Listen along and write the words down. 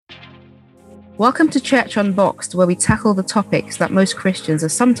Welcome to Church Unboxed, where we tackle the topics that most Christians are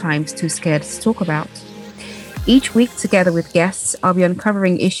sometimes too scared to talk about. Each week, together with guests, I'll be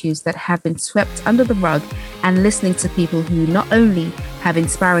uncovering issues that have been swept under the rug and listening to people who not only have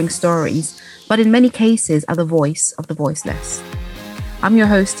inspiring stories, but in many cases are the voice of the voiceless. I'm your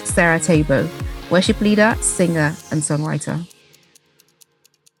host, Sarah Tabo, worship leader, singer, and songwriter.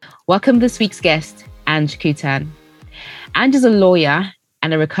 Welcome this week's guest, Ange Kutan. Ange is a lawyer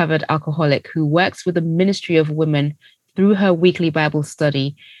and a recovered alcoholic who works with the Ministry of Women through her weekly Bible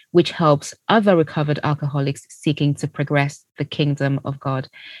study, which helps other recovered alcoholics seeking to progress the kingdom of God.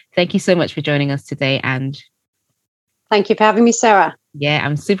 Thank you so much for joining us today, Ange. Thank you for having me, Sarah. Yeah,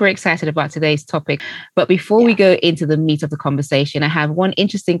 I'm super excited about today's topic. But before we go into the meat of the conversation, I have one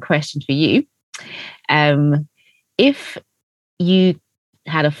interesting question for you. If you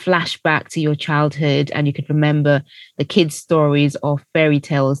had a flashback to your childhood and you could remember the kids' stories or fairy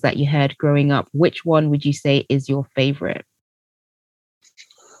tales that you heard growing up, which one would you say is your favorite?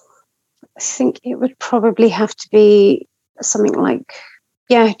 I think it would probably have to be something like,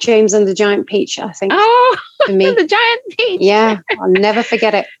 James and the Giant Peach, I think. Oh, for me. The Giant Peach. Yeah, I'll never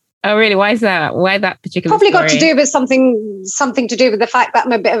forget it. Oh, really? Why is that? Why that particular Probably story? got to do with something to do with the fact that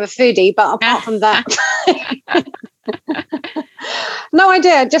I'm a bit of a foodie, but apart from that... No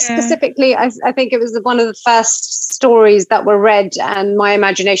idea. Just specifically, I think it was one of the first stories that were read, and my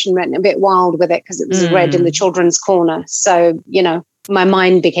imagination went a bit wild with it because it was read in the children's corner. So, my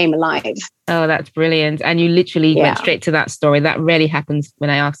mind became alive. Oh, that's brilliant. And you literally went straight to that story. That rarely happens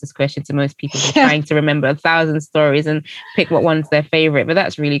when I ask this question to most people. They're trying to remember 1,000 stories and pick what one's their favorite. But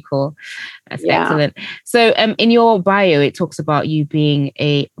that's really cool. That's excellent. So in your bio, it talks about you being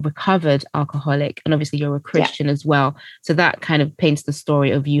a recovered alcoholic. And obviously you're a Christian as well. So that kind of paints the story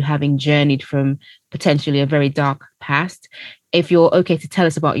of you having journeyed from potentially a very dark past. If you're okay to tell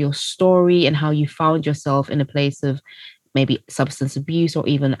us about your story and how you found yourself in a place of maybe substance abuse or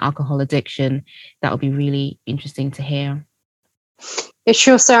even alcohol addiction, that would be really interesting to hear. Yeah,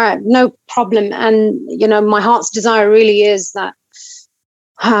 sure, Sarah, no problem. And, my heart's desire really is that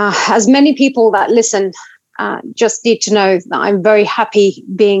as many people that listen just need to know that I'm very happy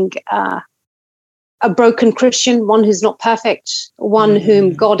being a broken Christian, one who's not perfect, one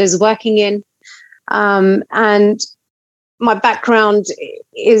whom God is working in. And my background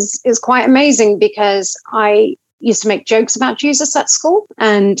is quite amazing because I used to make jokes about Jesus at school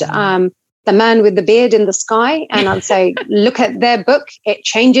and the man with the beard in the sky. And I'd say, look at their book. It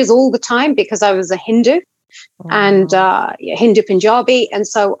changes all the time because I was a Hindu and Hindu Punjabi. And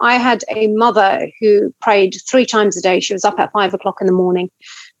so I had a mother who prayed 3 times a day. She was up at 5 o'clock in the morning.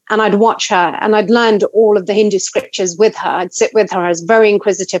 And I'd watch her and I'd learned all of the Hindu scriptures with her. I'd sit with her. I was very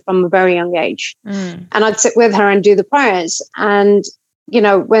inquisitive from a very young age. And I'd sit with her and do the prayers. And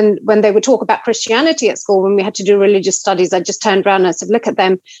when they would talk about Christianity at school, when we had to do religious studies, I just turned around and I said, look at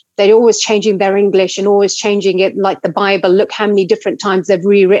them. They're always changing their English and always changing it like the Bible. Look how many different times they've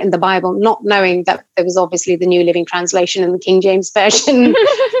rewritten the Bible, not knowing that there was obviously the New Living Translation and the King James Version,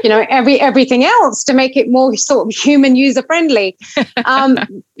 everything else to make it more sort of human user friendly.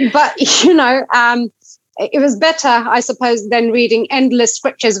 It was better, I suppose, than reading endless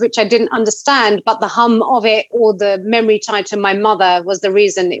scriptures, which I didn't understand, but the hum of it or the memory tied to my mother was the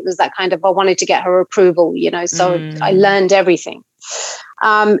reason. It was that kind of, I wanted to get her approval, so I learned everything.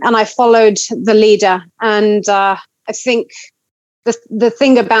 And I followed the leader. And I think the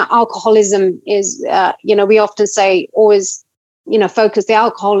thing about alcoholism is, we often say always, focus, the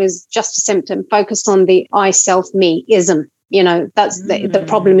alcohol is just a symptom, focus on the I, self, me, ism. That's the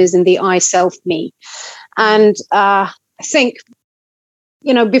problem is in the I, self, me. And I think,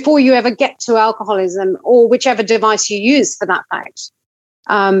 before you ever get to alcoholism or whichever device you use for that fact,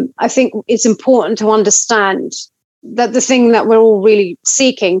 I think it's important to understand that the thing that we're all really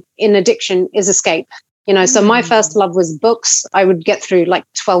seeking in addiction is escape. So my first love was books. I would get through like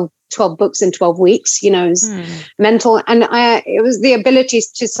 12 books in 12 weeks, it was mental. And it was the ability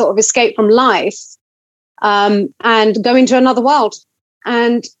to sort of escape from life and go into another world.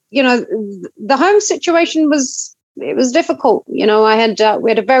 And the home situation was difficult. We had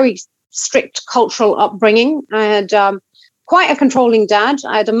a very strict cultural upbringing. I had quite a controlling dad.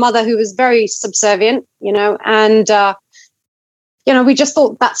 I had a mother who was very subservient, and we just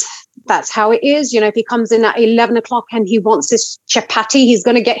thought that's how it is. If he comes in at 11 o'clock and he wants his chapati, he's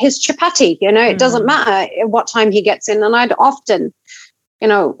going to get his chapati. It doesn't matter what time he gets in. And I'd often,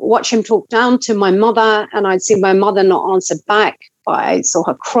 watch him talk down to my mother, and I'd see my mother not answer back. I saw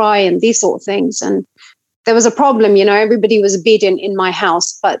her cry and these sort of things. And there was a problem, everybody was obedient in my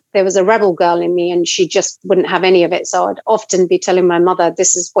house, but there was a rebel girl in me and she just wouldn't have any of it. So I'd often be telling my mother,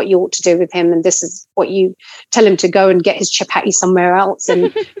 this is what you ought to do with him. And this is what you tell him to go and get his chapati somewhere else.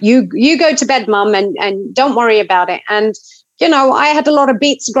 And you go to bed, mum, and don't worry about it. And, I had a lot of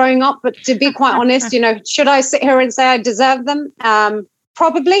beats growing up, but to be quite honest, should I sit here and say I deserve them?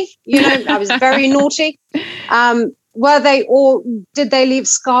 Probably, I was very naughty. Did they leave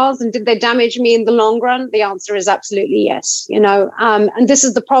scars and did they damage me in the long run? The answer is absolutely yes, and this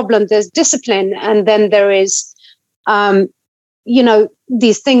is the problem. There's discipline and then there is,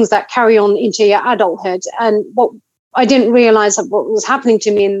 these things that carry on into your adulthood. And what I didn't realize that what was happening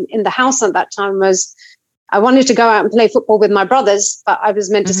to me in the house at that time was I wanted to go out and play football with my brothers, but I was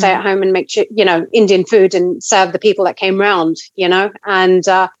meant to stay at home and make sure, Indian food and serve the people that came round, and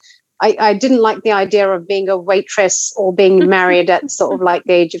I didn't like the idea of being a waitress or being married at sort of like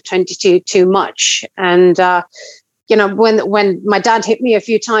the age of 22 too much. And, when my dad hit me a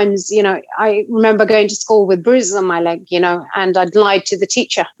few times, I remember going to school with bruises on my leg, and I'd lied to the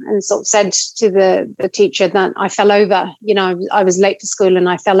teacher and sort of said to the teacher that I fell over, I was late for school and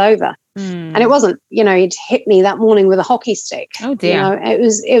I fell over. And it wasn't, he'd hit me that morning with a hockey stick. Oh dear. It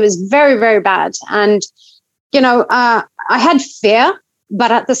was very, very bad. And, I had fear. But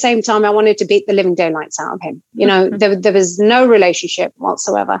at the same time, I wanted to beat the living daylights out of him. There was no relationship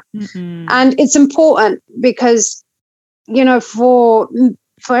whatsoever. And it's important because, for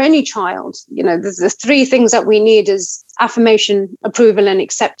any child, there's the three things that we need is affirmation, approval, and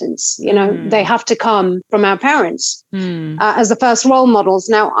acceptance. They have to come from our parents as the first role models.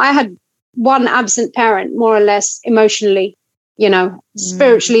 Now, I had one absent parent, more or less emotionally,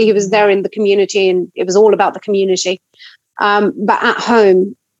 spiritually, he was there in the community and it was all about the community. But at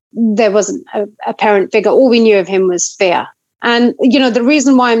home, there wasn't a parent figure. All we knew of him was fear. And, the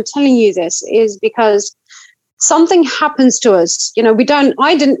reason why I'm telling you this is because something happens to us. I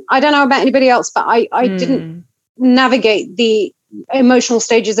don't know about anybody else, but I didn't navigate the emotional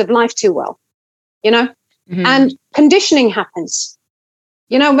stages of life too well, and conditioning happens.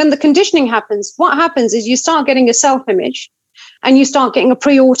 When the conditioning happens, what happens is you start getting a self-image and you start getting a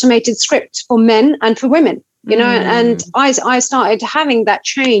pre-automated script for men and for women. And I started having that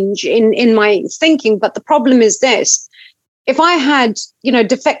change in my thinking. But the problem is this: if I had,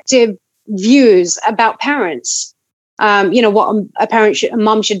 defective views about parents, what a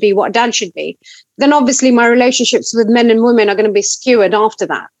mum should be, what a dad should be, then obviously my relationships with men and women are going to be skewered after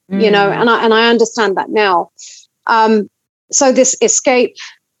that, and I understand that now. So this escape,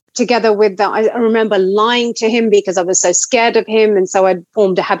 together with that, I remember lying to him because I was so scared of him. And so I'd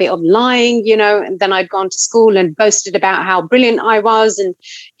formed a habit of lying, and then I'd gone to school and boasted about how brilliant I was. And,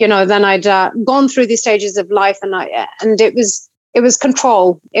 then I'd gone through these stages of life and it was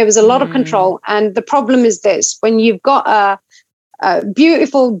control. It was a lot of control. And the problem is this: when you've got a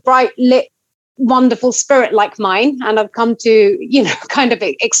beautiful, bright, lit, wonderful spirit like mine, and I've come to, kind of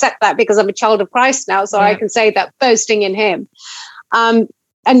accept that because I'm a child of Christ now. So I can say that boasting in him,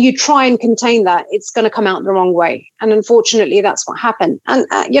 and you try and contain that, it's going to come out the wrong way. And unfortunately, that's what happened. And,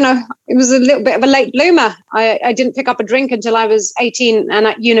 it was a little bit of a late bloomer. I didn't pick up a drink until I was 18 and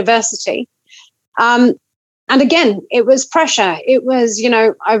at university. And again, it was pressure. It was,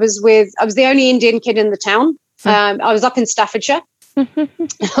 I was the only Indian kid in the town. I was up in Staffordshire. I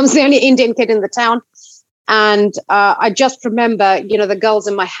was the only Indian kid in the town. And I just remember, the girls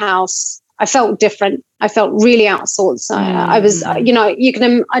in my house, I felt different. I felt really out of sorts. I was, I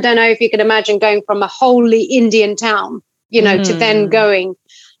don't know if you can imagine going from a wholly Indian town, to then going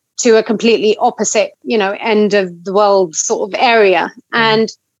to a completely opposite, end of the world sort of area. And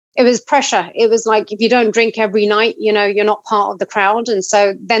it was pressure. It was like, if you don't drink every night, you're not part of the crowd. And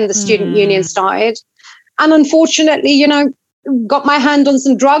so then the student union started. And unfortunately, got my hand on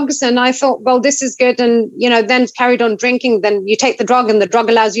some drugs and I thought, well, this is good. And, then carried on drinking. Then you take the drug and the drug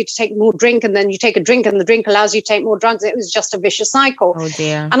allows you to take more drink. And then you take a drink and the drink allows you to take more drugs. It was just a vicious cycle. Oh,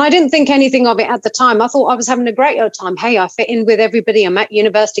 dear. And I didn't think anything of it at the time. I thought I was having a great old time. Hey, I fit in with everybody. I'm at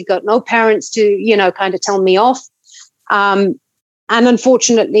university, got no parents to, kind of tell me off. And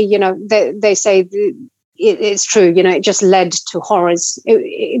unfortunately, they say it's true. It just led to horrors.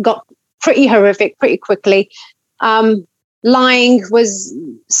 It got pretty horrific pretty quickly. Lying was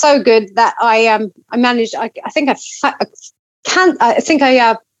so good that I managed.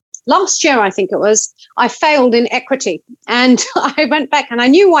 Last year, I think it was, I failed in equity, and I went back and I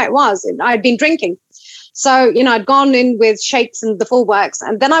knew why it was. I had been drinking, so I'd gone in with shakes and the full works,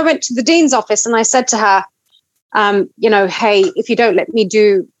 and then I went to the dean's office and I said to her, hey, if you don't let me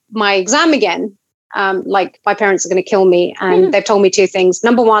do my exam again, like my parents are going to kill me, and they've told me two things.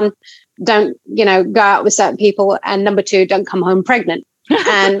 Number one, don't, go out with certain people. And number 2, don't come home pregnant.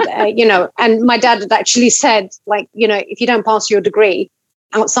 And, and my dad had actually said, like, if you don't pass your degree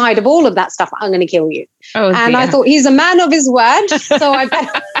outside of all of that stuff, I'm going to kill you. Oh, and dear. I thought, he's a man of his word. So I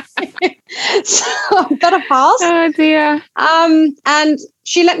better pass. Oh, dear. And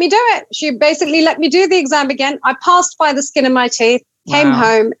she let me do it. She basically let me do the exam again. I passed by the skin of my teeth, came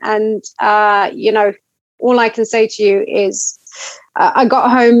home, and, all I can say to you is I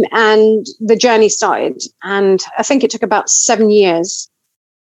got home and the journey started. And I think it took about 7 years.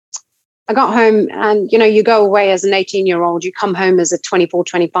 I got home and, you go away as an 18-year-old, you come home as a 24,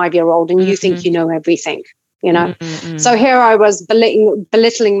 25-year-old, and you think you know everything, So here I was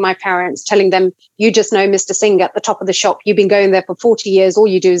belittling my parents, telling them, you just know Mr. Singh at the top of the shop. You've been going there for 40 years. All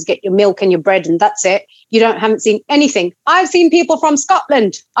you do is get your milk and your bread, and that's it. You haven't seen anything. I've seen people from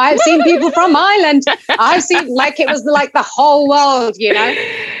Scotland. I've seen people from Ireland. I've seen, like, it was like the whole world,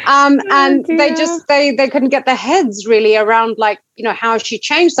 and they couldn't get their heads really around, like, how she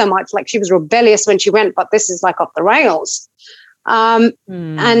changed so much. Like, she was rebellious when she went, but this is like off the rails.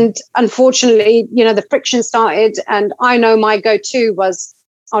 And unfortunately, the friction started, and I know my go-to was,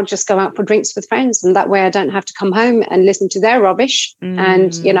 I'll just go out for drinks with friends, and that way I don't have to come home and listen to their rubbish.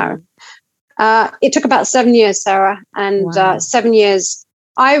 And, it took about 7 years, Sarah, and 7 years.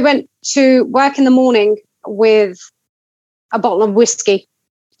 I went to work in the morning with a bottle of whiskey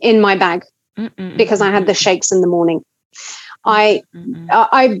in my bag because I had the shakes in the morning. I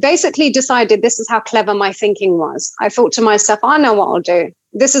basically decided this is how clever my thinking was. I thought to myself, I know what I'll do.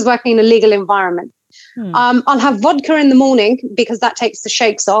 This is working in a legal environment. I'll have vodka in the morning because that takes the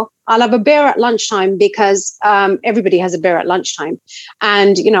shakes off. I'll have a beer at lunchtime because everybody has a beer at lunchtime.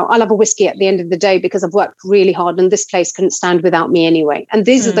 And, I'll have a whiskey at the end of the day because I've worked really hard and this place couldn't stand without me anyway. And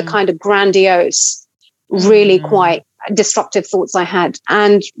these are the kind of grandiose, really quite disruptive thoughts I had.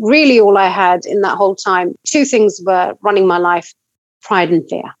 And really all I had in that whole time, 2 things were running my life: pride and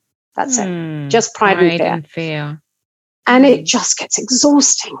fear. That's it. Just pride and fear. And it just gets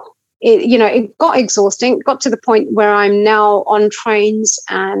exhausting. It got exhausting. It got to the point where I'm now on trains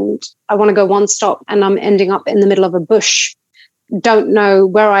and I want to go one stop and I'm ending up in the middle of a bush. Don't know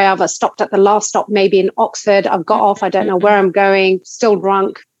where I ever stopped at the last stop, maybe in Oxford. I've got off. I don't know where I'm going, still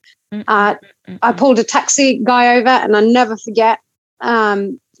drunk. I pulled a taxi guy over, and I never forget.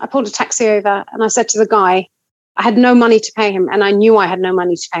 I pulled a taxi over and I said to the guy, I had no money to pay him, and I knew I had no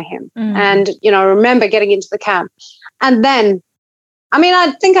money to pay him. And, I remember getting into the cab, and then,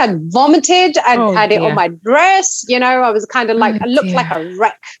 I think I'd vomited. I'd had it on my dress. I was kind of like, I looked like a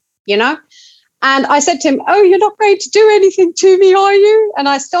wreck, And I said to him, oh, you're not going to do anything to me, are you? And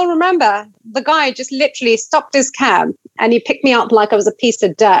I still remember the guy just literally stopped his cab and he picked me up like I was a piece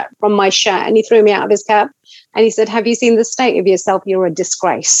of dirt from my shirt, and he threw me out of his cab. And he said, have you seen the state of yourself? You're a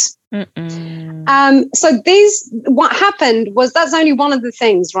disgrace. So what happened was, that's only one of the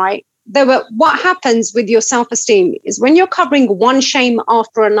things, right? What happens with your self-esteem is when you're covering one shame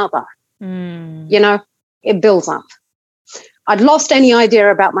after another, it builds up. I'd lost any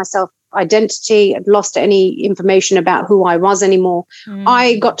idea about myself identity. I'd lost any information about who I was anymore.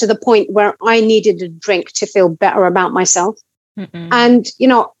 I got to the point where I needed a drink to feel better about myself. And,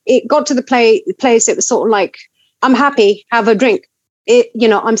 it got to the place, it was sort of like, I'm happy, have a drink.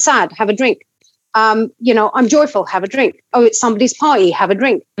 I'm sad, have a drink. I'm joyful, have a drink. Oh, it's somebody's party, have a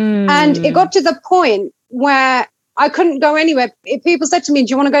drink. And it got to the point where I couldn't go anywhere. If people said to me, do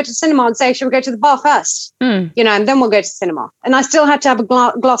you want to go to the cinema? I'd say, should we go to the bar first? And then we'll go to cinema. And I still had to have a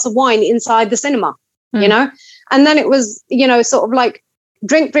glass of wine inside the cinema, And then it was, sort of like,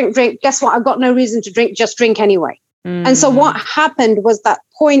 drink. Guess what? I've got no reason to drink, just drink anyway. And so what happened was that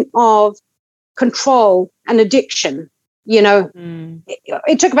point of control and addiction,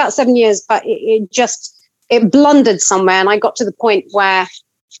 it took about 7 years, but it blundered somewhere. And I got to the point where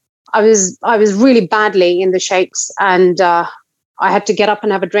I was really badly in the shakes, and I had to get up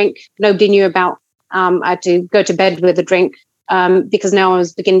and have a drink. Nobody knew about. I had to go to bed with a drink because now I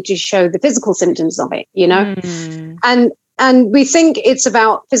was beginning to show the physical symptoms of it, And we think it's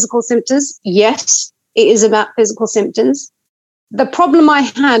about physical symptoms. Yes, it is about physical symptoms. The problem I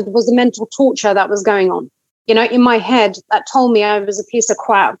had was the mental torture that was going on, in my head, that told me I was a piece of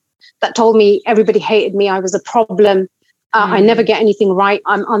crap, that told me everybody hated me, I was a problem. I never get anything right.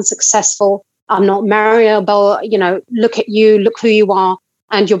 I'm unsuccessful. I'm not marriable. Look at you. Look who you are.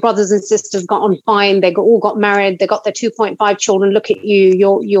 And your brothers and sisters got on fine. They all got married. They got their 2.5 children. Look at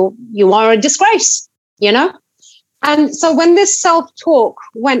you. You are a disgrace. And so when this self-talk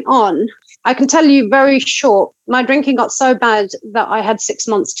went on, I can tell you very short, my drinking got so bad that I had 6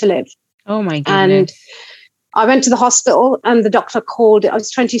 months to live. Oh my goodness. And I went to the hospital and the doctor called. I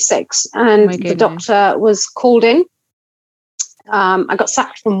was 26 and the doctor was called in. I got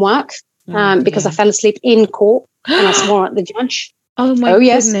sacked from work because I fell asleep in court and I swore at the judge. Oh my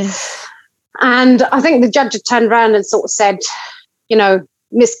goodness. And I think the judge had turned around and sort of said,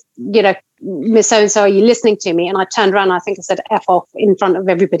 Miss So-and-so, are you listening to me? And I turned around and I think I said F off in front of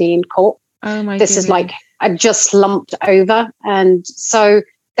everybody in court. Oh my This goodness. is like, I just slumped over. And so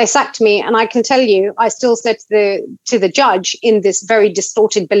they sacked me. And I can tell you, I still said to the judge in this very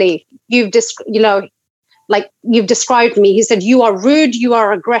distorted belief, you've described me. He said, you are rude, you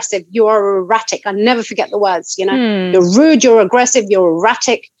are aggressive, you are erratic. I never forget the words, You're rude, you're aggressive, you're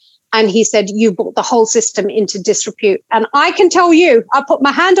erratic. And he said, you brought the whole system into disrepute. And I can tell you, I put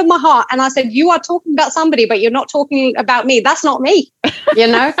my hand on my heart and I said, you are talking about somebody, but you're not talking about me. That's not me. This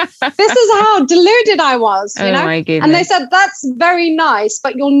is how deluded I was, My goodness. And they said, that's very nice,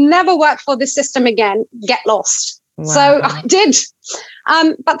 but you'll never work for this system again. Get lost. Wow. So I did.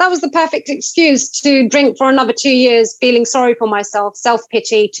 But that was the perfect excuse to drink for another 2 years, feeling sorry for myself,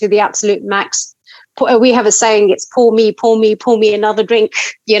 self-pity to the absolute max. We have a saying, it's pour me another drink,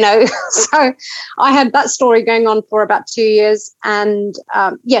 So I had that story going on for about 2 years. And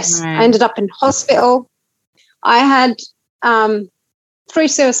yes, right. I ended up in hospital. I had 3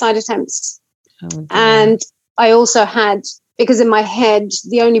 suicide attempts. And I also had, because in my head,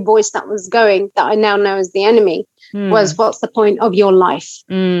 the only voice that was going that I now know as the enemy was, what's the point of your life?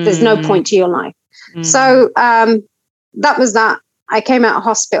 There's no point to your life. So that was that. I came out of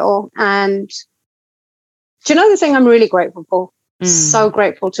hospital and do you know the thing I'm really grateful for? So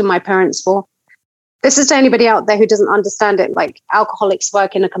grateful to my parents for. This is to anybody out there who doesn't understand it. Like alcoholics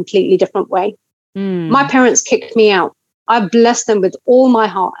work in a completely different way. My parents kicked me out. I bless them with all my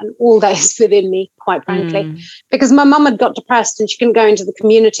heart and all that is within me, quite frankly, because my mum had got depressed and she couldn't go into the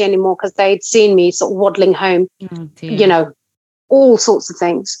community anymore because they'd seen me sort of waddling home, all sorts of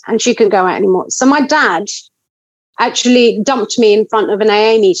things, and she couldn't go out anymore. So my dad actually dumped me in front of an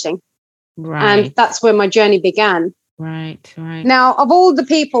AA meeting. Right. And that's where my journey began. Right. Now, of all the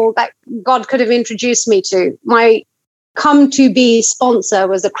people that God could have introduced me to, my come-to-be sponsor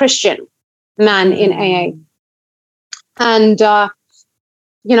was a Christian man in AA. And, I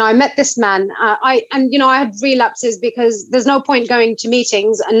met this man. I had relapses because there's no point going to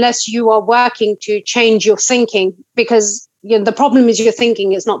meetings unless you are working to change your thinking, because the problem is your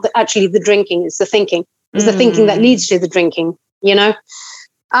thinking. It's not actually the drinking, it's the thinking. It's the thinking that leads to the drinking,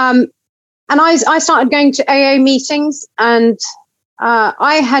 And I started going to AA meetings, and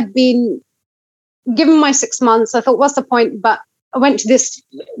I had been given my 6 months. I thought, what's the point? But I went to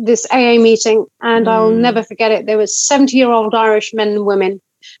this AA meeting, and I'll never forget it. There were 70-year-old Irish men and women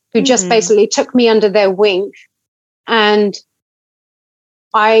who just basically took me under their wing. And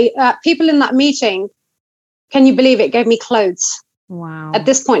people in that meeting, can you believe it, gave me clothes. Wow. At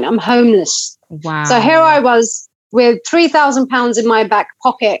this point, I'm homeless. Wow. So here I was with £3,000 in my back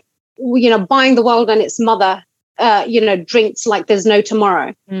pocket, buying the world and its mother, drinks like there's no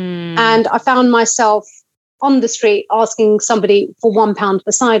tomorrow. And I found myself on the street asking somebody for £1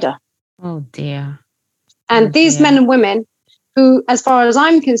 for cider. Oh, dear. And these men and women who, as far as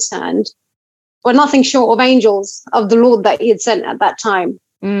I'm concerned, were nothing short of angels of the Lord that he had sent at that time.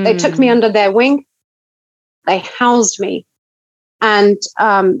 They took me under their wing. They housed me. And,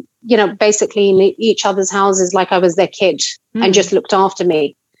 basically in each other's houses like I was their kid and just looked after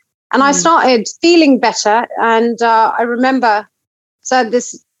me. And I started feeling better. And I remember, so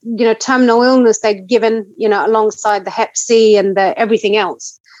this, terminal illness they'd given, alongside the Hep C and the everything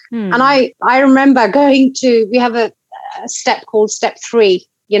else. And I remember we have a step called Step 3,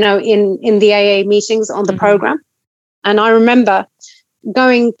 in the AA meetings on the program. And I remember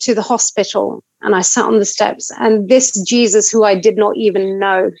going to the hospital and I sat on the steps, and this Jesus who I did not even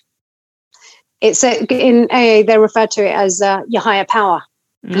know, it's in AA, they refer to it as your higher power.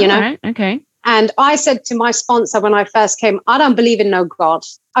 Right, okay. And I said to my sponsor when I first came, I don't believe in no God.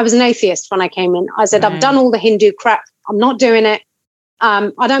 I was an atheist when I came in. I said, I've done all the Hindu crap. I'm not doing it.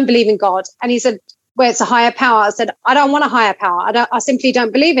 I don't believe in God. And he said, well, it's a higher power. I said, I don't want a higher power. I simply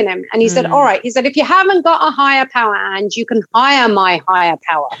don't believe in him. And he said, all right. He said, if you haven't got a higher power, and you can hire my higher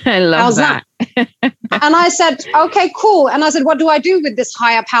power. I love How's that? And I said, okay, cool. And I said, what do I do with this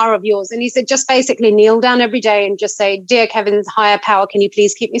higher power of yours? And he said, just basically kneel down every day and just say, dear Kevin's higher power, can you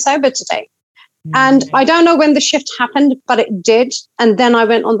please keep me sober today? And I don't know when the shift happened, but it did. And then I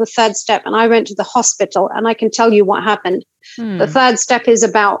went on the third step and I went to the hospital, and I can tell you what happened. The third step is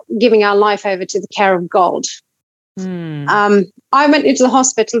about giving our life over to the care of God. I went into the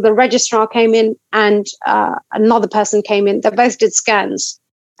hospital, the registrar came in and another person came in. They both did scans.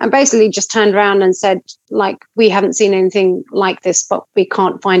 and basically just turned around and said, like, we haven't seen anything like this, but we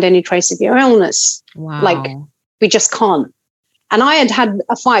can't find any trace of your illness. Wow. Like, we just can't. And I had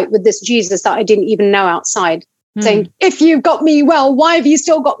a fight with this Jesus that I didn't even know outside, saying, if you've got me well, why have you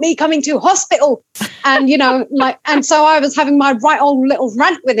still got me coming to hospital? And, you know, like, and so I was having my right old little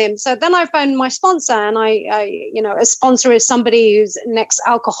rant with him. So then I phoned my sponsor, and I you know, a sponsor is somebody who's an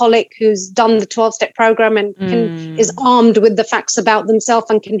ex-alcoholic who's done the 12-step program and is armed with the facts about themselves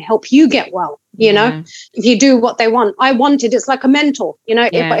and can help you get well, you know, if you do what they want. It's like a mentor, you know,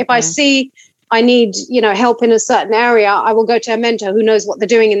 if I see I need, you know, help in a certain area, I will go to a mentor who knows what they're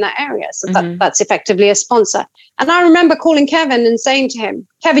doing in that area. So that's effectively a sponsor. And I remember calling Kevin and saying to him,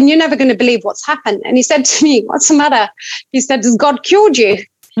 Kevin, you're never going to believe what's happened. And he said to me, what's the matter? He said, has God cured you?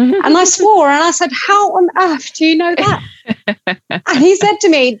 And I swore, and I said, how on earth do you know that? And he said to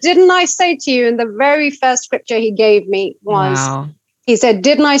me, didn't I say to you, in the very first scripture he gave me was, he said,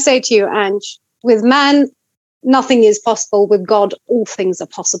 didn't I say to you, Ange, with man, nothing is possible. With God, all things are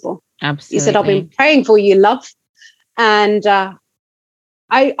possible. Absolutely. He said, I've been praying for you, love. And I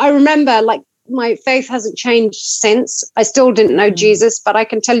remember, like, my faith hasn't changed since. I still didn't know Jesus, but I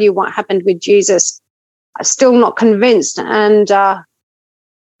can tell you what happened with Jesus. I'm still not convinced. And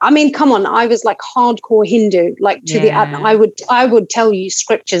I mean, come on, I was like hardcore Hindu, like to the I would tell you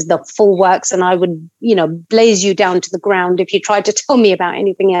scriptures, the full works, and I would, you know, blaze you down to the ground if you tried to tell me about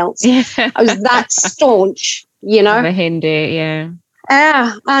anything else. I was that staunch, you know. The Hindu,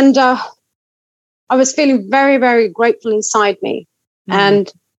 Yeah, and I was feeling very, very grateful inside me.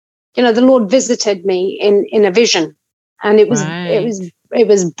 And, you know, the Lord visited me in a vision, and it was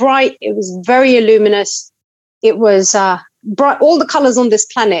bright. It was very luminous. It was bright. All the colors on this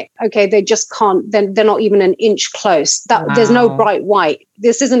planet, okay, they just can't. They're not even an inch close. There's no bright white.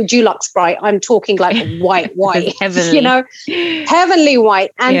 This isn't Dulux bright. I'm talking like white, heavenly. You know, heavenly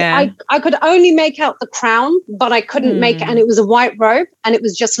white. And I could only make out the crown, but I couldn't make it. And it was a white robe, and it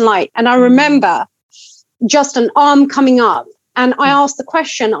was just light. And I remember just an arm coming up. And I asked the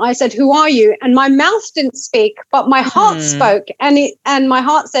question, I said, who are you? And my mouth didn't speak, but my heart spoke. And my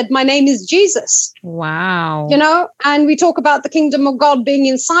heart said, my name is Jesus. Wow. You know, and we talk about the kingdom of God being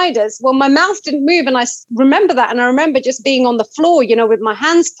inside us. Well, my mouth didn't move. And I remember that. And I remember just being on the floor, you know, with my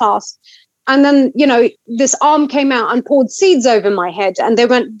hands clasped. And then, you know, this arm came out and poured seeds over my head, and they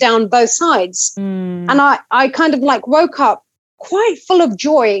went down both sides. And I kind of like woke up quite full of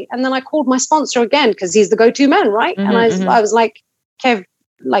joy. And then I called my sponsor again, because he's the go-to man, right? And I was like, Kev,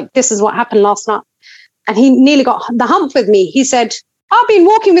 like, this is what happened last night. And he nearly got the hump with me. He said, I've been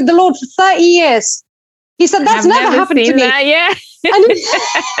walking with the Lord for 30 years. He said, that's never happened to me. That, and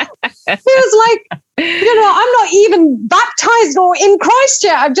he was like, you know, I'm not even baptized or in Christ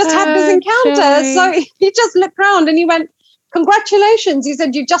yet. I've just had this encounter. So he just looked around and he went, congratulations. He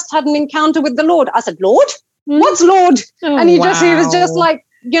said, you just had an encounter with the Lord. I said, Lord? What's Lord? And he was just like,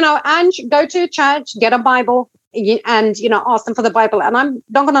 you know, Ange, go to a church, get a Bible, and, you know, ask them for the Bible. And I'm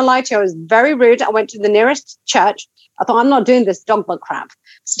not going to lie to you, I was very rude. I went to the nearest church. I thought, I'm not doing this dogma crap.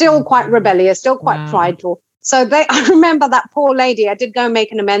 Still quite rebellious, still quite prideful. So I remember that poor lady. I did go and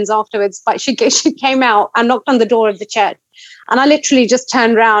make an amends afterwards, but she came out and knocked on the door of the church. And I literally just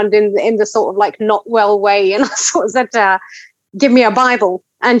turned around in the sort of like not well way. And I sort of said to her, give me a Bible.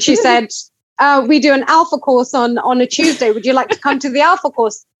 And she said, we do an Alpha course on a Tuesday. Would you like to come to the Alpha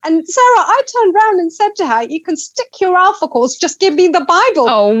course? And Sarah, I turned around and said to her, you can stick your Alpha course, just give me the Bible.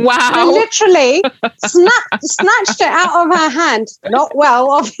 Oh, wow. I literally snatched it out of her hand. Not well,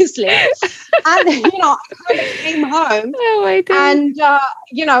 obviously. And, you know, I kind of came home. Oh, I did. And,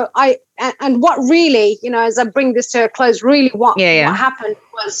 you know, and what really, you know, as I bring this to a close, really what happened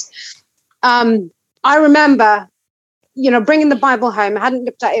was I remember, you know, bringing the Bible home. I hadn't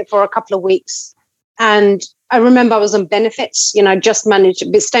looked at it for a couple of weeks. And I remember I was on benefits, you know, just managed,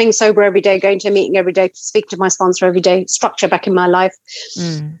 staying sober every day, going to a meeting every day, to speak to my sponsor every day, structure back in my life.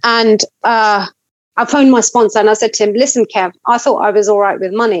 And I phoned my sponsor and I said to him, listen, Kev, I thought I was all right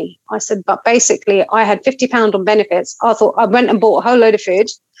with money. I said, but basically I had £50 on benefits. I thought I went and bought a whole load of food.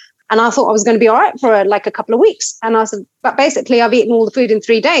 And I thought I was going to be all right for like a couple of weeks. And I said, but basically I've eaten all the food in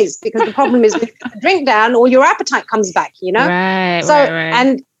 3 days, because the problem is when you put the drink down, or your appetite comes back, you know? Right.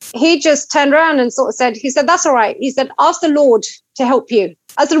 And he just turned around and sort of said, that's all right. He said, ask the Lord to help you.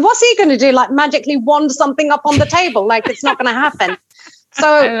 I said, what's he going to do? Like magically wand something up on the table? Like it's not going to happen. So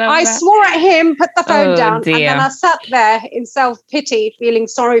I swore at him, put the phone down, and then I sat there in self-pity, feeling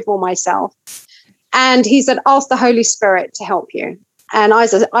sorry for myself. And he said, ask the Holy Spirit to help you. And I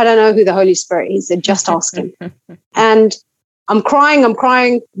said, I don't know who the Holy Spirit is. He said, just ask him. And I'm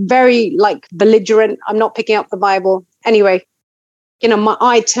crying, very like belligerent. I'm not picking up the Bible. Anyway, my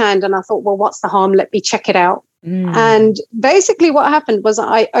eye turned and I thought, well, what's the harm? Let me check it out. And basically what happened was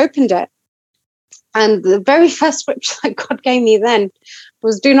I opened it. And the very first scripture that God gave me then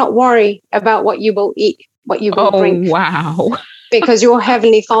was, do not worry about what you will eat, what you will drink. Oh, wow. Because your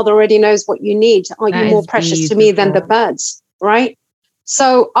heavenly Father already knows what you need. Are you more precious to me than the birds? Right?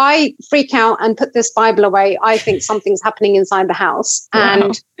 So I freak out and put this Bible away. I think something's happening inside the house. Wow.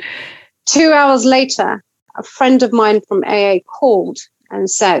 And 2 hours later, a friend of mine from AA called and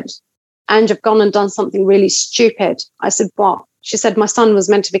said, Ange, I've gone and done something really stupid. I said, what? She said, my son was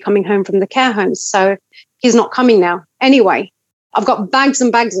meant to be coming home from the care home, so he's not coming now. Anyway, I've got bags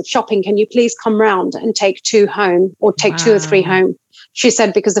and bags of shopping. Can you please come round and take 2 home, or take 2 or 3 home? She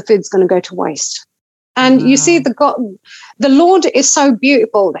said, because the food's going to go to waste. And you see, the Lord is so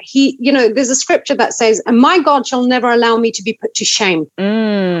beautiful that he, there's a scripture that says, and my God shall never allow me to be put to shame.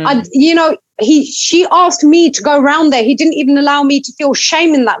 She asked me to go around there. He didn't even allow me to feel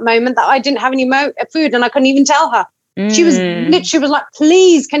shame in that moment that I didn't have any food, and I couldn't even tell her. She was like,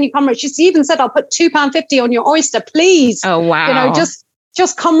 please, can you come around? She even said, I'll put £2.50 on your oyster, please. Oh, wow.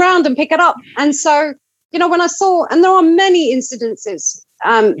 Just come round and pick it up. And so, when I saw, and there are many incidences,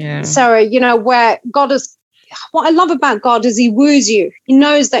 Sarah, where God is, what I love about God is he woos you. He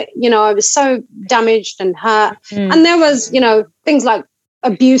knows that, I was so damaged and hurt. And there was, things like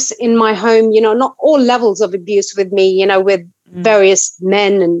abuse in my home, not all levels of abuse with me, with various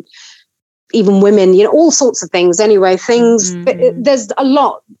men and even women, all sorts of things. Anyway, there's a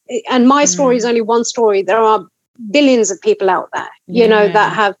lot. And my story is only one story. There are billions of people out there,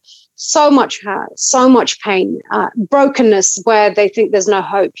 that have so much hurt, so much pain, brokenness where they think there's no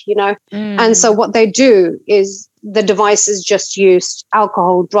hope, And so what they do is the device is just used,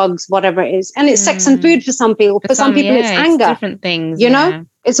 alcohol, drugs, whatever it is. And it's sex and food for some people. For some people, it's anger. It's different things,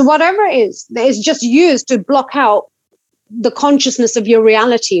 It's whatever it is. It's just used to block out the consciousness of your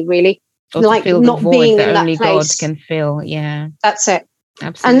reality, really. Or like not being in that only place. God can fill. Yeah, that's it.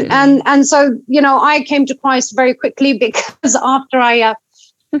 Absolutely. And so I came to Christ very quickly because after I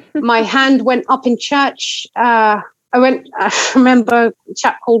my hand went up in church. I remember a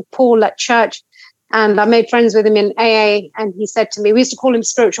chap called Paul at church, and I made friends with him in AA. And he said to me, we used to call him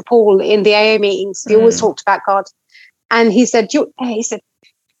Spiritual Paul in the AA meetings. We always talked about God. And he said,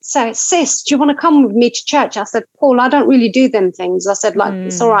 so sis, do you want to come with me to church? I said, Paul, I don't really do them things. I said,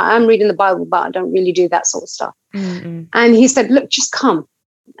 it's all right. I'm reading the Bible, but I don't really do that sort of stuff. And he said, look, just come.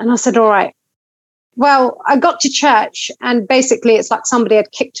 And I said, all right. Well, I got to church and basically it's like somebody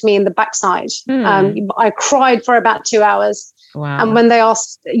had kicked me in the backside. I cried for about 2 hours. Wow. And when they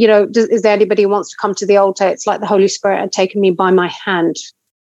asked, is there anybody who wants to come to the altar? It's like the Holy Spirit had taken me by my hand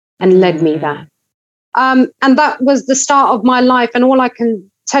and led me there. And that was the start of my life. And all I can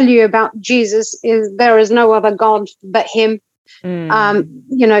tell you about Jesus is there is no other God but him.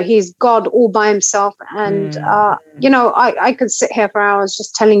 He's God all by himself. And, I could sit here for hours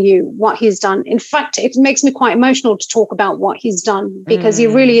just telling you what he's done. In fact, it makes me quite emotional to talk about what he's done because he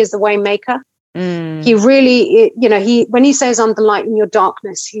really is the way maker. He really, when he says I'm the light in your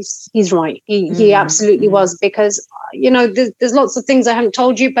darkness, he's right. He absolutely was, because, there's lots of things I haven't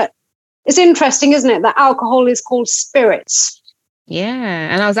told you, but it's interesting, isn't it? That alcohol is called spirits. Yeah.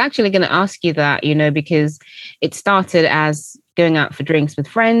 And I was actually going to ask you that, because it started as going out for drinks with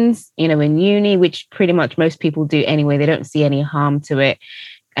friends, in uni, which pretty much most people do anyway. They don't see any harm to it.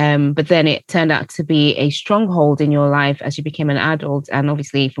 But then it turned out to be a stronghold in your life as you became an adult. And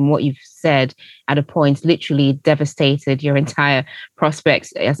obviously, from what you've said, at a point, literally devastated your entire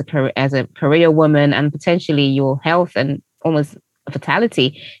prospects as a career woman, and potentially your health, and almost a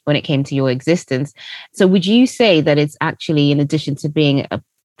fatality when it came to your existence. So would you say that it's actually, in addition to being a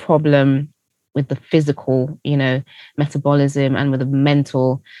problem with the physical, metabolism and with the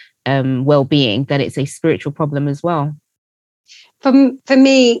mental well-being, that it's a spiritual problem as well? For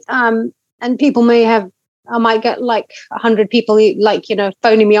me, and people I might get like 100 people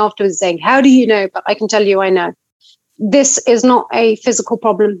phoning me afterwards saying, how do you know? But I can tell you, I know. This is not a physical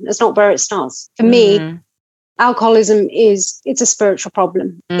problem. It's not where it starts. For me, alcoholism it's a spiritual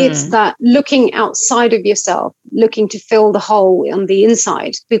problem. It's that looking outside of yourself, looking to fill the hole on the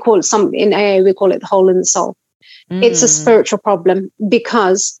inside. We call it in AA, we call it the hole in the soul. It's a spiritual problem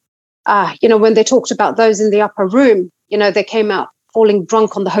because, when they talked about those in the upper room, they came out falling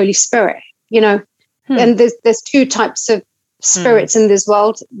drunk on the Holy Spirit, and there's 2 types of spirits in this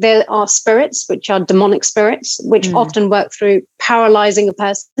world. There are spirits, which are demonic spirits, which often work through paralyzing a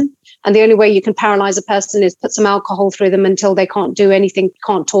person. And the only way you can paralyze a person is put some alcohol through them until they can't do anything,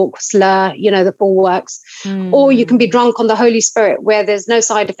 can't talk, slur, the full works. Or you can be drunk on the Holy Spirit, where there's no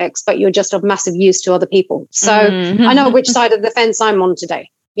side effects, but you're just of massive use to other people. So I know which side of the fence I'm on today,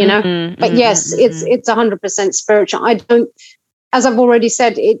 but yes, it's 100% spiritual. I don't, as I've already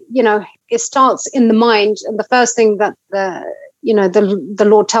said, it starts in the mind. And the first thing that the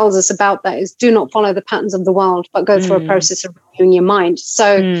Lord tells us about that is, do not follow the patterns of the world, but go through a process of renewing your mind.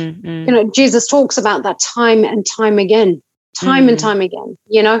 So, Jesus talks about that time and time again.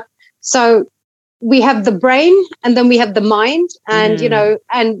 So we have the brain, and then we have the mind, and,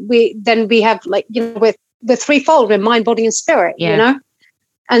 and we have with the threefold, with mind, body, and spirit,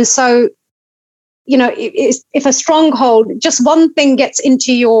 And so, if a stronghold, just one thing gets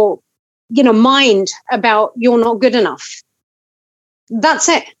into your, mind about you're not good enough, that's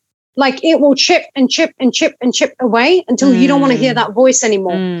it. Like, it will chip and chip and chip and chip away until you don't want to hear that voice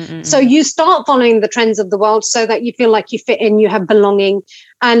anymore. So you start following the trends of the world so that you feel like you fit in, you have belonging,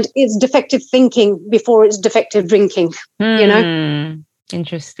 and it's defective thinking before it's defective drinking,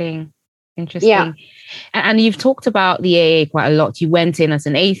 Interesting. Yeah. And you've talked about the AA quite a lot. You went in as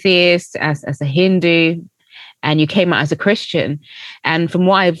an atheist, as a Hindu, and you came out as a Christian. And from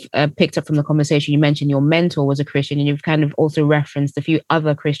what I've picked up from the conversation, you mentioned your mentor was a Christian, and you've kind of also referenced a few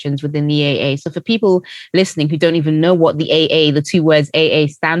other Christians within the AA. So for people listening who don't even know what the AA, the two words AA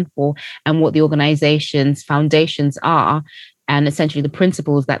stand for, and what the organization's foundations are, and essentially the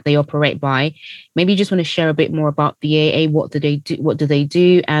principles that they operate by, maybe you just want to share a bit more about the AA. What do they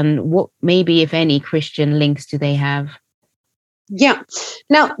do? And what, maybe, if any, Christian links do they have? Yeah.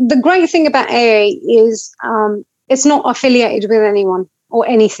 Now, the great thing about AA is it's not affiliated with anyone or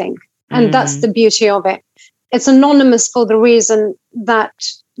anything. And that's the beauty of it. It's anonymous for the reason that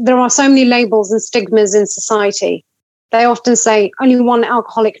there are so many labels and stigmas in society. They often say only one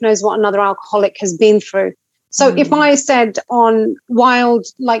alcoholic knows what another alcoholic has been through. So if I said on wild,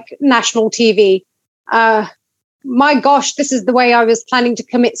 national TV, my gosh, this is the way I was planning to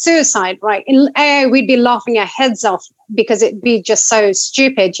commit suicide, right? In AA, we'd be laughing our heads off because it'd be just so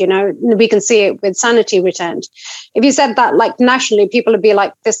stupid, we can see it with Sanity Returned. If you said that nationally, people would be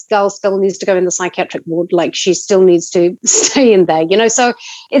like, this girl still needs to go in the psychiatric ward, she still needs to stay in there, So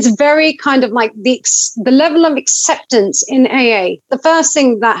it's very kind of like the level of acceptance in AA. The first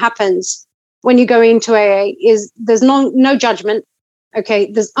thing that happens when you go into AA is there's no judgment.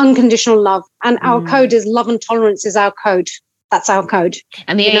 Okay, there's unconditional love, and our code is love and tolerance is our code. That's our code.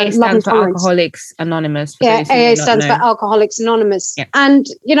 And the AA stands for Alcoholics Anonymous. Yeah, AA stands for Alcoholics Anonymous. Yeah. And,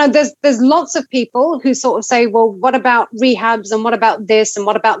 there's lots of people who sort of say, well, what about rehabs, and what about this, and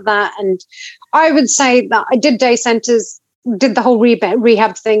what about that? And I would say that I did day centers, did the whole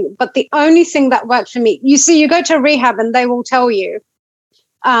rehab thing, but the only thing that worked for me, you see, you go to a rehab and they will tell you,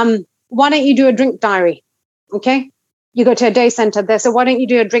 why don't you do a drink diary? Okay. You go to a day center, they say, why don't you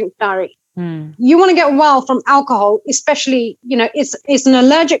do a drink diary? You want to get well from alcohol, especially, it's an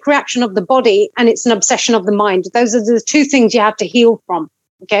allergic reaction of the body and it's an obsession of the mind. Those are the two things you have to heal from.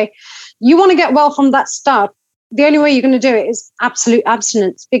 Okay. You want to get well from that stuff. The only way you're going to do it is absolute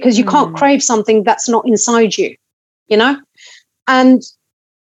abstinence, because you can't crave something that's not inside you, And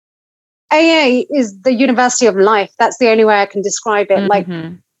AA is the university of life. That's the only way I can describe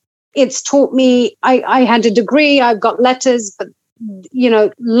it. It's taught me, I had a degree, I've got letters, but,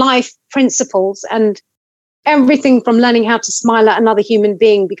 life principles and everything from learning how to smile at another human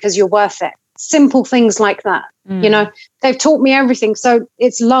being because you're worth it. Simple things like that. They've taught me everything. So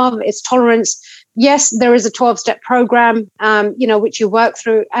it's love, it's tolerance. Yes, there is a 12-step program, which you work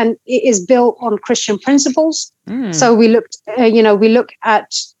through, and it is built on Christian principles. So we look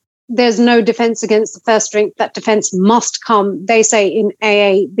at, there's no defense against the first drink. That defense must come, they say in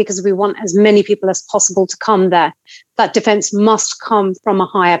AA, because we want as many people as possible to come there. That defense must come from a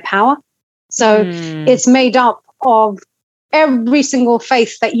higher power. So it's made up of every single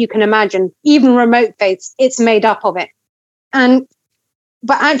faith that you can imagine, even remote faiths, it's made up of it.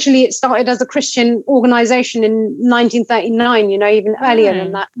 But actually it started as a Christian organization in 1939, even earlier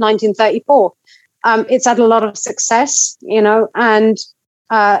than that, 1934. It's had a lot of success, and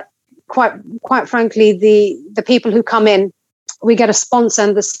quite frankly, the people who come in, we get a sponsor,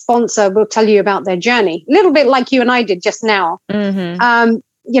 and the sponsor will tell you about their journey, a little bit like you and I did just now.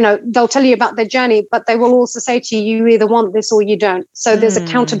 They'll tell you about their journey, but they will also say to you, you either want this or you don't. So there's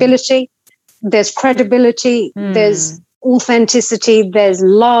accountability, there's credibility, there's authenticity, there's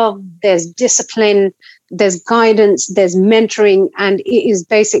love, there's discipline, there's guidance, there's mentoring. And it is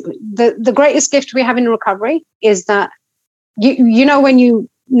basically the greatest gift we have in recovery is that you know when you've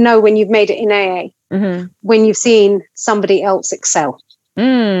made it in AA, when you've seen somebody else excel.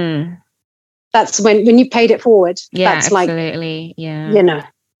 That's when you paid it forward. Yeah, that's absolutely.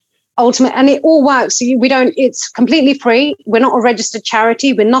 Ultimate, and it all works. It's completely free. We're not a registered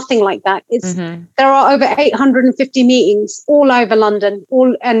charity. We're nothing like that. It's there are over 850 meetings all over London,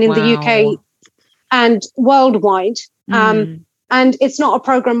 and in the UK and worldwide. And it's not a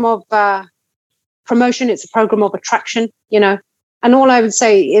program of promotion. It's a program of attraction, And all I would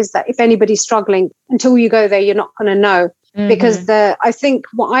say is that if anybody's struggling, until you go there, you're not going to know. Because I think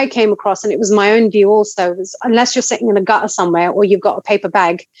what I came across, and it was my own view also, was unless you're sitting in a gutter somewhere or you've got a paper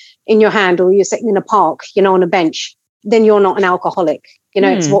bag in your hand or you're sitting in a park, on a bench, then you're not an alcoholic.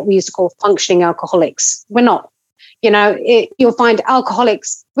 It's what we used to call functioning alcoholics. We're not. You'll find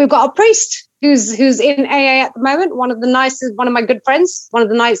alcoholics. We've got a priest who's in AA at the moment, one of my good friends, one of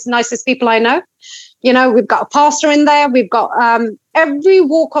the nicest people I know. We've got a pastor in there. We've got every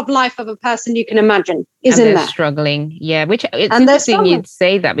walk of life of a person you can imagine is in there. Struggling. Yeah, which it's interesting you'd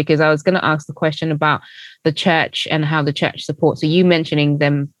say that, because I was going to ask the question about the church and how the church supports. So you mentioning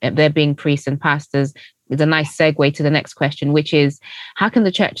them, there being priests and pastors, is a nice segue to the next question, which is, how can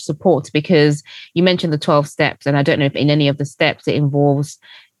the church support? Because you mentioned the 12 steps, and I don't know if in any of the steps it involves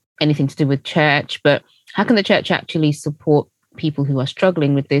anything to do with church, but how can the church actually support people who are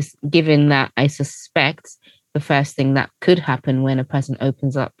struggling with this, given that I suspect the first thing that could happen when a person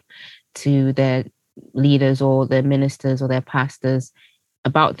opens up to their leaders or their ministers or their pastors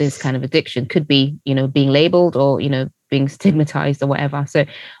about this kind of addiction could be, being labeled or, being stigmatized or whatever. So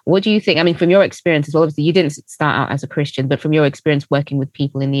what do you think? I mean, from your experience as well, obviously you didn't start out as a Christian, but from your experience working with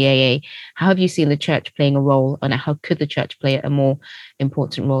people in the AA, how have you seen the church playing a role, and how could the church play a more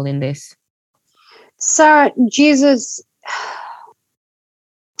important role in this? So Jesus,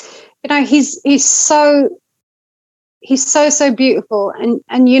 he's so beautiful, and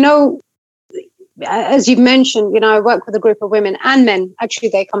as you've mentioned, I work with a group of women and men. Actually,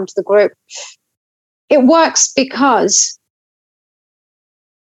 they come to the group. It works because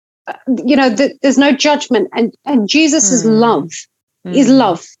there's no judgment, and Jesus is love. Is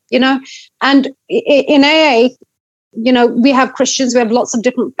love, and in AA, we have Christians, we have lots of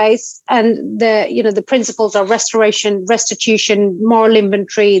different faiths, and the principles are restoration, restitution, moral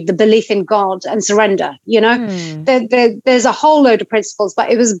inventory, the belief in God, and surrender. There's a whole load of principles, but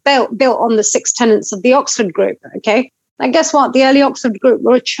it was built on the 6 tenets of the Oxford Group. Okay, and guess what? The early Oxford Group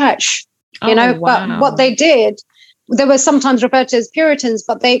were a church. But what they did, they were sometimes referred to as Puritans,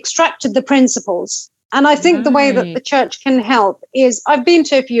 but they extracted the principles. And I think the way that the church can help is, I've been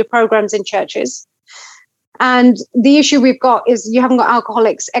to a few programs in churches. And the issue we've got is you haven't got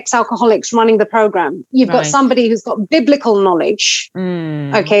alcoholics, ex-alcoholics running the program. You've got somebody who's got biblical knowledge,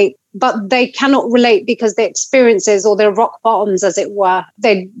 okay, but they cannot relate because their experiences or their rock bottoms, as it were,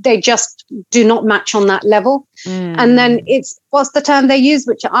 they just do not match on that level. And then it's, what's the term they use,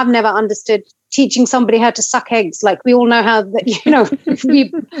 which I've never understood, teaching somebody how to suck eggs. Like, we all know how that,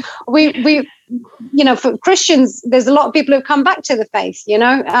 we for Christians, there's a lot of people who've come back to the faith,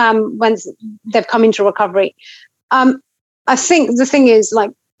 when they've come into recovery. I think the thing is,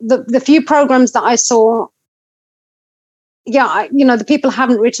 like, the few programs that I saw, the people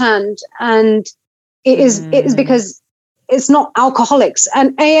haven't returned, and it is because it's not alcoholics.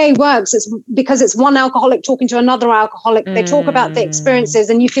 And AA works, it's because it's one alcoholic talking to another alcoholic. They talk about the experiences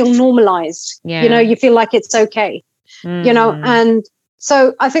and you feel normalized. You feel like it's okay. And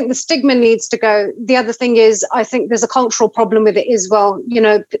so I think the stigma needs to go. The other thing is, I think there's a cultural problem with it as well.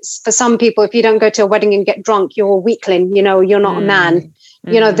 For some people, if you don't go to a wedding and get drunk, you're a weakling, you're not a man.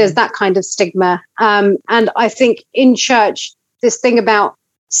 There's that kind of stigma. And I think in church, this thing about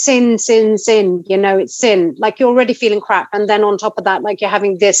sin, it's sin. Like, you're already feeling crap. And then on top of that, like, you're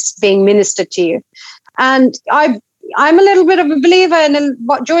having this being ministered to you. And I'm a little bit of a believer in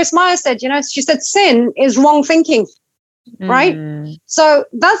what Joyce Meyer said. She said sin is wrong thinking. Right. So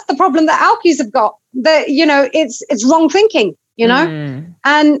that's the problem that alkies have got. That, it's wrong thinking, and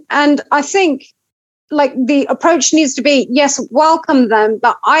I think, like, the approach needs to be, yes, welcome them.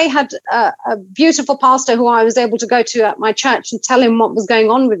 But I had a beautiful pastor who I was able to go to at my church and tell him what was going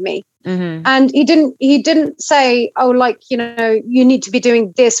on with me. And he didn't say, oh, like, you need to be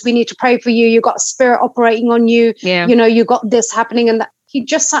doing this. We need to pray for you. You got a spirit operating on you. You got this happening. And that. He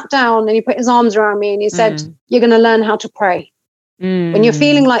just sat down and he put his arms around me and he said, you're going to learn how to pray. When you're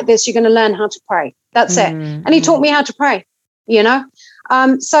feeling like this, you're going to learn how to pray. That's it. And he taught me how to pray,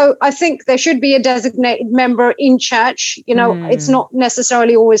 So I think there should be a designated member in church. It's not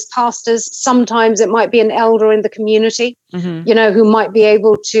necessarily always pastors. Sometimes it might be an elder in the community, who might be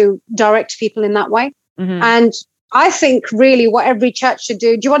able to direct people in that way. And I think really what every church should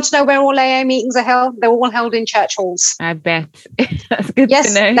do. Do you want to know where all AA meetings are held? They're all held in church halls. I bet. That's good to know.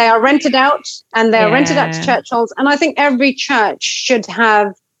 Yes, they are rented out, and they are rented out to church halls. And I think every church should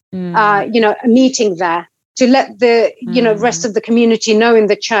have, a meeting there to let the, rest of the community know in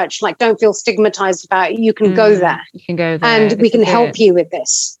the church, like, don't feel stigmatized about it. You can go there. You can go there. And we can help you with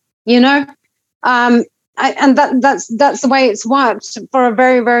this, and that's the way it's worked for a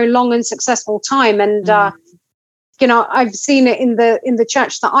very, very long and successful time. And, I've seen it in the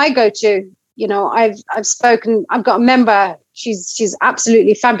church that I go to. I've spoken, I've got a member, she's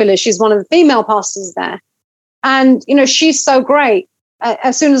absolutely fabulous. She's one of the female pastors there. And, she's so great.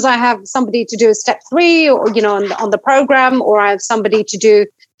 As soon as I have somebody to do a step 3 or, on the program, or I have somebody to do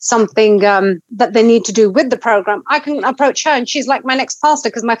something that they need to do with the program, I can approach her and she's like my next pastor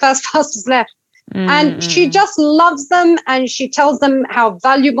because my first pastor's left. And she just loves them, and she tells them how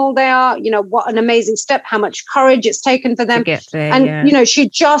valuable they are, what an amazing step, how much courage it's taken for them. And, she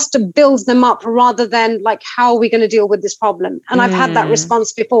just builds them up rather than like, how are we going to deal with this problem? And I've had that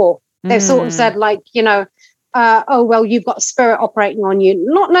response before. They've sort of said like, oh, well, you've got a spirit operating on you.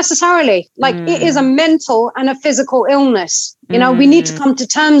 Not necessarily. Like it is a mental and a physical illness. We need to come to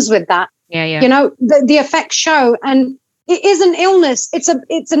terms with that. The effects show, and it is an illness. It's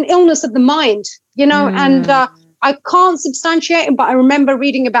an illness of the mind, and I can't substantiate it, but I remember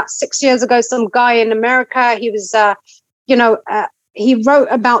reading about 6 years ago, some guy in America, he was, he wrote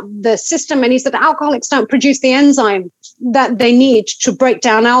about the system, and he said alcoholics don't produce the enzyme that they need to break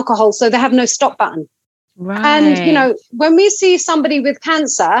down alcohol. So they have no stop button. Right. And, when we see somebody with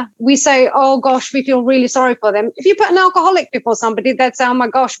cancer, we say, oh, gosh, we feel really sorry for them. If you put an alcoholic before somebody, they'd say, oh, my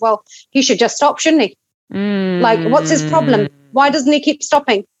gosh, well, he should just stop, shouldn't he? Like, what's his problem? Why doesn't he keep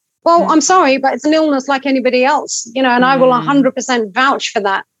stopping? Well, I'm sorry, but it's an illness like anybody else, and I will 100% vouch for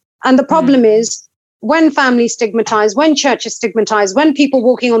that. And the problem is when families stigmatize, when churches stigmatize, when people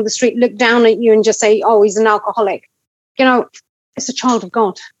walking on the street look down at you and just say, oh, he's an alcoholic, it's a child of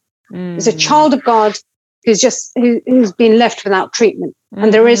God. It's a child of God who's been left without treatment.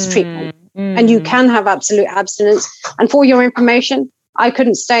 And there is treatment. And you can have absolute abstinence. And for your information, I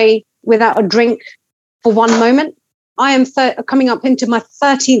couldn't stay without a drink for one moment. I am coming up into my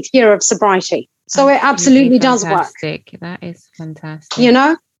 13th year of sobriety. So it absolutely does work. That is fantastic.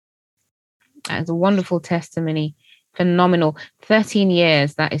 That is a wonderful testimony. Phenomenal. 13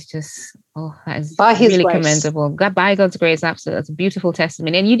 years. That is just, that is really commendable. By God's grace, absolutely. That's a beautiful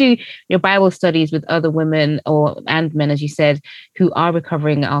testimony. And you do your Bible studies with other women and men, as you said, who are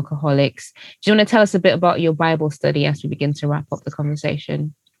recovering alcoholics. Do you want to tell us a bit about your Bible study as we begin to wrap up the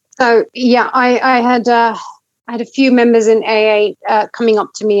conversation? So, I had a few members in AA coming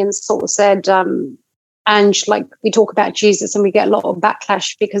up to me and sort of said, Ange, like, we talk about Jesus and we get a lot of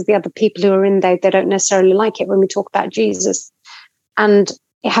backlash because the other people who are in there, they don't necessarily like it when we talk about Jesus. And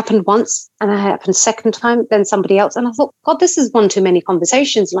it happened once, and it happened second time, then somebody else. And I thought, God, this is one too many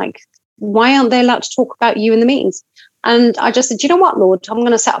conversations. Like, why aren't they allowed to talk about you in the meetings? And I just said, you know what, Lord, I'm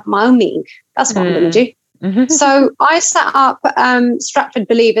going to set up my own meeting. That's what I'm going to do. So I set up Stratford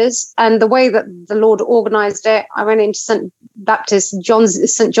Believers, and the way that the Lord organized it, I went into St.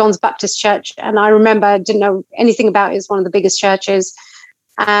 John's Baptist Church, and I remember I didn't know anything about it. It's one of the biggest churches,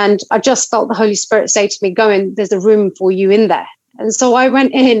 and I just felt the Holy Spirit say to me, go in, there's a room for you in there. And so I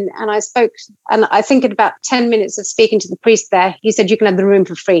went in and I spoke, and I think in about 10 minutes of speaking to the priest there, he said, you can have the room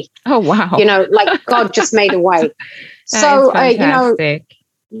for free. Oh, wow. Like God just made a way. So,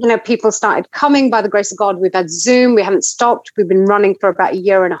 people started coming by the grace of God. We've had Zoom. We haven't stopped. We've been running for about a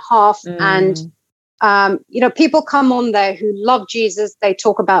year and a half. And, people come on there who love Jesus. They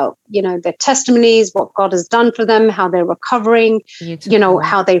talk about, their testimonies, what God has done for them, how they're recovering,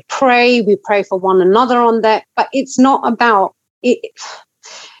 how they pray. We pray for one another on that. But it's not about it.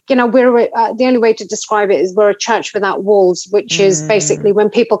 We're the only way to describe it is we're a church without walls, which is basically when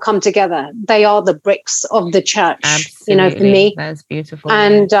people come together, they are the bricks of the church. Absolutely. For me, that's beautiful.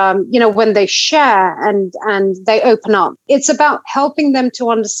 And when they share and they open up, it's about helping them to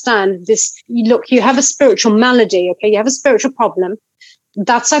understand this. Look, you have a spiritual malady. Okay, you have a spiritual problem.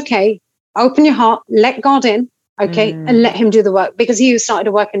 That's okay. Open your heart. Let God in. Okay, and let him do the work, because he who started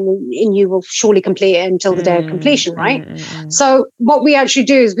a work in you will surely complete it until the day of completion, right? So what we actually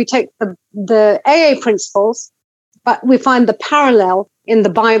do is we take the AA principles, but we find the parallel in the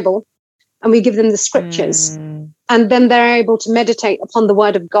Bible, and we give them the scriptures, and then they're able to meditate upon the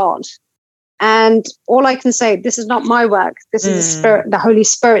word of God. And all I can say, this is not my work. This is the Holy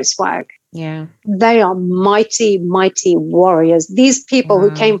Spirit's work. Yeah, they are mighty, mighty warriors. These people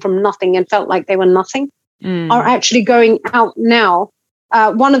who came from nothing and felt like they were nothing are actually going out now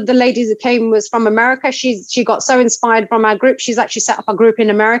One of the ladies who came was from America. She got so inspired from our group. She's actually set up a group in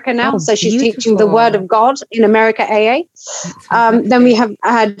America now. So she's teaching the Word of God in America AA. Then we have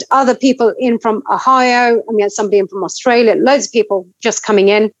had other people in from Ohio, and we had somebody in from Australia, loads of people just coming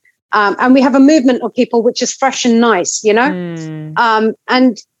in. And we have a movement of people which is fresh and nice, you know?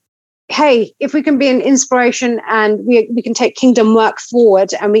 And hey, if we can be an inspiration and we can take kingdom work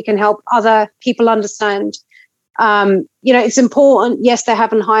forward and we can help other people understand, you know, it's important. Yes, they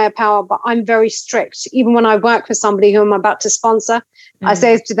have a higher power, but I'm very strict. Even when I work with somebody who I'm about to sponsor, I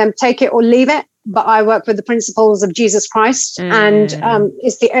say to them, take it or leave it. But I work with the principles of Jesus Christ, and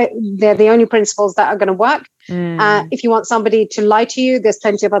they're the only principles that are going to work. If you want somebody to lie to you, there's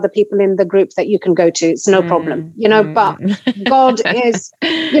plenty of other people in the group that you can go to. It's no problem, you know. But God is,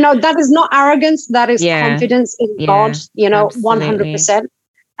 you know, that is not arrogance. That is confidence in God. You know, 100%.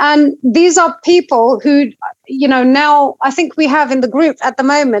 And these are people who, you know, now I think we have in the group at the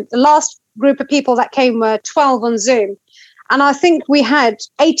moment, the last group of people that came were 12 on Zoom. And I think we had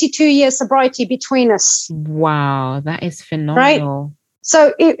 82 years sobriety between us. Wow, that is phenomenal. Right?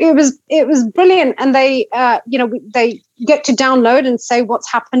 So it was brilliant. And they, you know, they get to download and say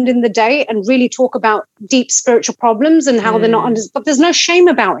what's happened in the day and really talk about deep spiritual problems and how they're not but there's no shame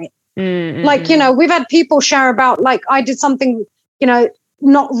about it. Like, you know, we've had people share about, like, I did something, you know,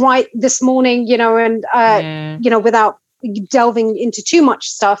 not right this morning, you know, and, you know, without delving into too much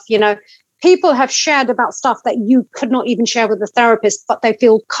stuff, you know, people have shared about stuff that you could not even share with a therapist, but they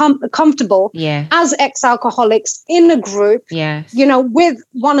feel comfortable as ex-alcoholics in a group, you know, with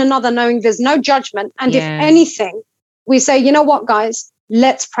one another, knowing there's no judgment. And if anything, we say, you know what, guys,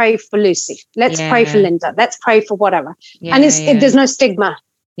 let's pray for Lucy. Let's pray for Linda. Let's pray for whatever. And there's no stigma,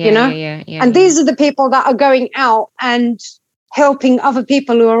 you know? And these are the people that are going out and helping other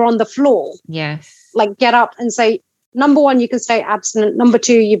people who are on the floor. Like, get up and say, number one, you can stay abstinent. Number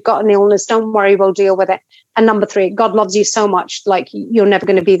two, you've got an illness. Don't worry, we'll deal with it. And number three, God loves you so much. Like, you're never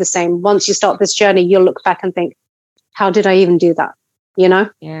going to be the same. Once you start this journey, you'll look back and think, how did I even do that? You know?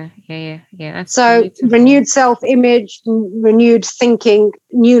 That's so beautiful. Renewed self-image, renewed thinking,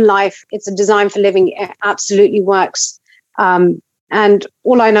 new life. It's a design for living. It absolutely works. And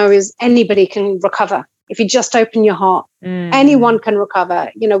all I know is anybody can recover. If you just open your heart, anyone can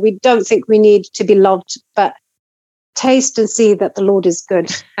recover. You know, we don't think we need to be loved, but taste and see that the Lord is good.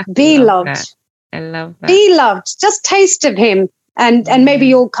 Be loved. I love that. Be loved. Just taste of him, and maybe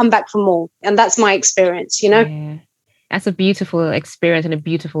you'll come back for more. And that's my experience, you know? That's a beautiful experience and a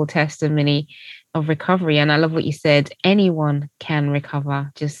beautiful testimony of recovery. And I love what you said. Anyone can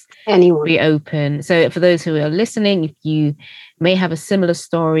recover. Just be open. So for those who are listening, if you may have a similar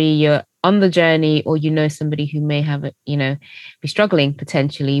story, you're on the journey, or you know somebody who may have, you know, be struggling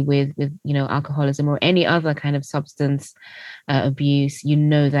potentially with you know, alcoholism or any other kind of substance abuse, you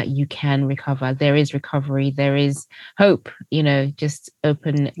know that you can recover. There is recovery. There is hope. You know, just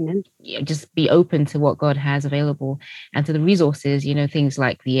just be open to what God has available and to the resources. You know, things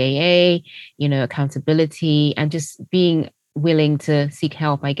like the AA, you know, accountability, and just being willing to seek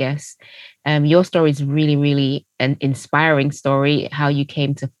help, I guess. Your story is really, really an inspiring story, how you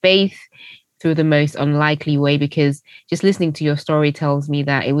came to faith through the most unlikely way, because just listening to your story tells me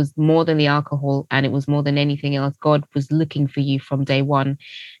that it was more than the alcohol, and it was more than anything else. God was looking for you from day one,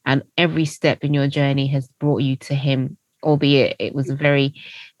 and every step in your journey has brought you to him, albeit it was a very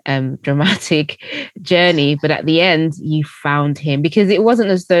dramatic journey. But at the end, you found him, because it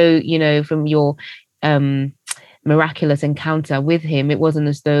wasn't as though, you know, from your miraculous encounter with him, it wasn't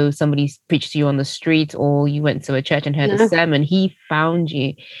as though somebody preached to you on the street or you went to a church and heard a sermon. He found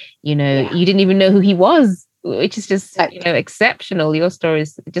you. You know, you didn't even know who he was, which is just, you know, exceptional. Your story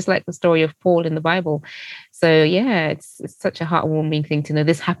is just like the story of Paul in the Bible. So yeah, it's such a heartwarming thing to know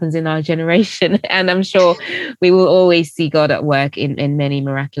this happens in our generation. And I'm sure we will always see God at work in many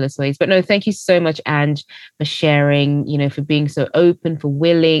miraculous ways. But no, thank you so much, Ange, for sharing, you know, for being so open, for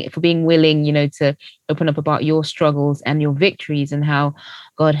being willing, you know, to open up about your struggles and your victories, and how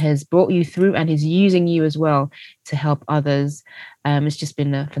God has brought you through and is using you as well to help others. It's just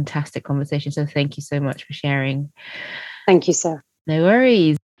been a fantastic conversation. So thank you so much for sharing. Thank you, sir. No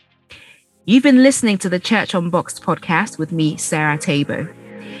worries. You've been listening to the Church Unboxed podcast with me, Sarah Tabo.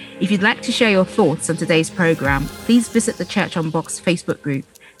 If you'd like to share your thoughts on today's program, please visit the Church Unboxed Facebook group.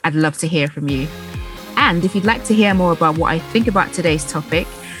 I'd love to hear from you. And if you'd like to hear more about what I think about today's topic,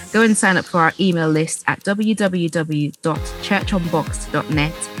 go and sign up for our email list at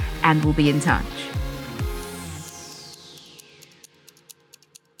www.churchunboxed.net, and we'll be in touch.